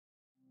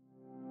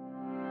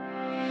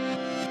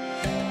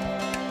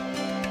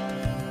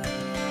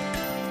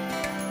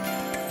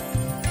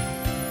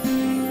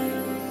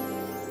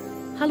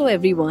Hello,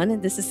 everyone,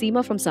 and this is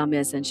Seema from Samya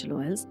Essential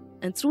Oils.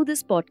 And through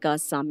this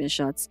podcast, Samya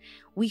Shots,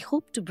 we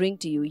hope to bring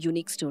to you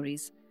unique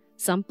stories,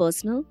 some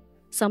personal,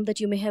 some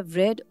that you may have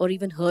read or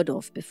even heard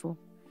of before.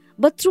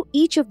 But through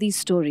each of these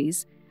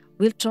stories,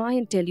 we'll try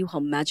and tell you how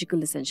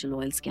magical essential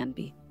oils can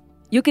be.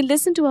 You can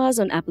listen to us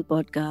on Apple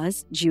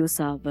Podcasts,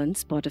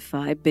 JioSaavn,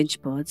 Spotify,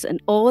 BingePods,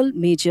 and all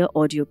major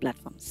audio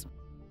platforms.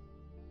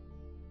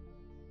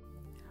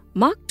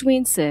 Mark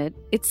Twain said,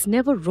 "It's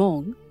never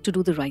wrong to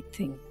do the right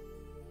thing."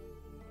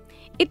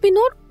 It may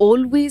not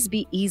always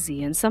be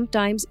easy, and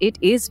sometimes it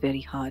is very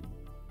hard.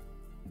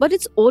 But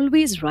it's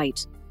always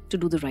right to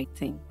do the right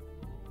thing.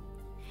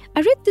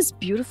 I read this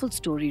beautiful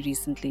story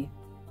recently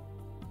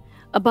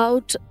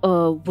about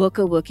a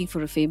worker working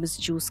for a famous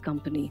juice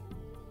company,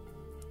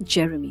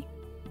 Jeremy.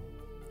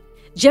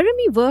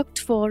 Jeremy worked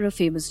for a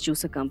famous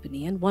juicer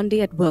company, and one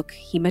day at work,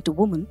 he met a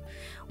woman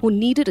who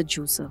needed a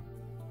juicer.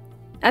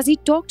 As he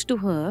talked to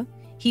her,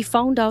 he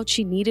found out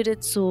she needed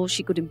it so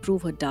she could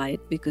improve her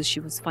diet because she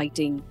was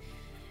fighting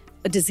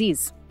a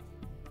disease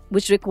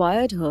which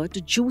required her to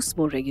juice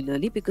more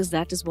regularly because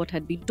that is what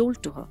had been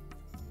told to her.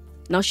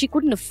 Now, she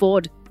couldn't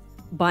afford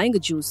buying a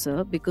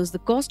juicer because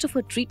the cost of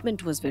her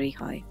treatment was very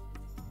high.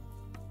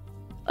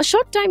 A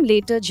short time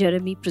later,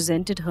 Jeremy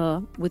presented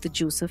her with a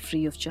juicer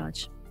free of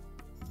charge.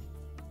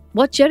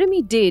 What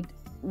Jeremy did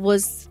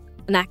was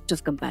an act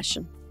of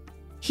compassion.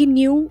 He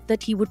knew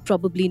that he would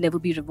probably never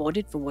be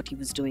rewarded for what he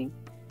was doing,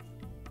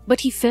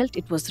 but he felt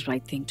it was the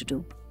right thing to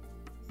do.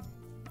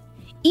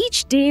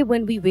 Each day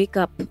when we wake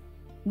up,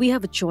 we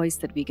have a choice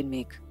that we can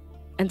make,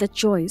 and that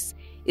choice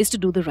is to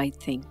do the right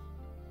thing.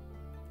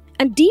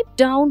 And deep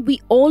down,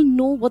 we all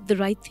know what the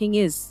right thing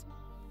is.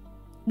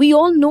 We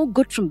all know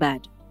good from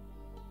bad.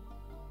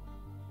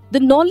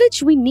 The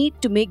knowledge we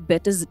need to make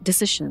better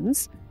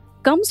decisions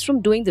comes from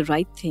doing the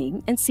right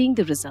thing and seeing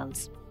the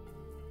results.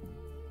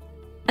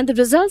 And the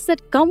results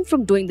that come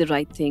from doing the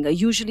right thing are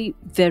usually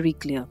very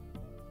clear.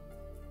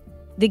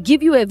 They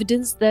give you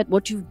evidence that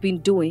what you've been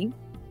doing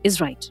is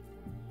right.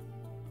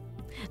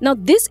 Now,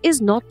 this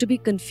is not to be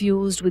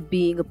confused with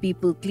being a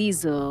people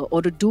pleaser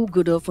or a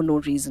do-gooder for no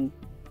reason.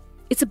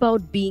 It's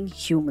about being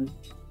human.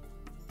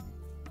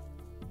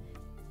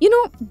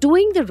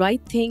 Doing the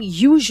right thing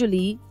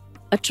usually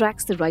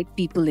attracts the right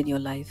people in your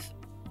life.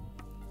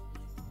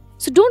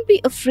 So don't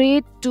be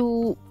afraid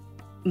to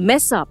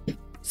mess up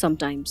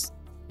sometimes.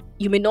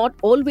 You may not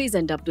always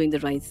end up doing the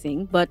right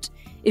thing, but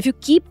if you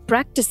keep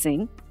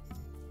practicing,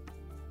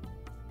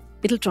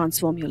 it'll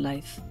transform your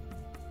life.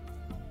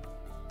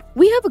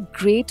 We have a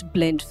great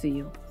blend for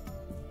you.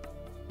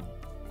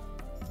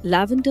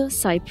 Lavender,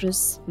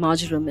 cypress,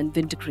 marjoram, and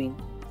wintergreen.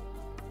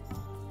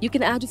 You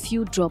can add a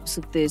few drops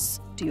of this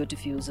to your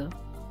diffuser,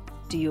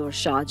 to your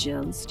shower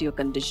gels, to your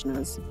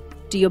conditioners,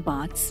 to your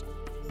baths.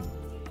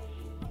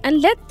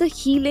 And let the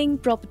healing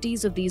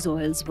properties of these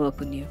oils work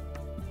on you.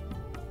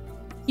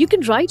 You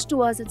can write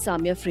to us at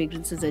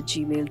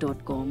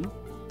samyafragrances@gmail.com.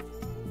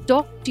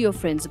 Talk to your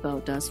friends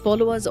about us.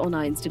 Follow us on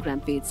our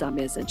Instagram page,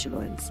 Samya Essential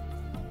Oils.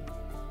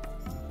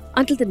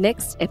 Until the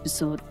next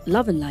episode,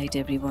 love and light,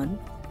 everyone.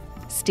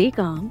 Stay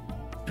calm,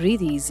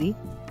 breathe easy,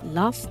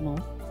 laugh more,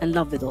 and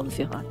love with all of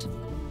your heart.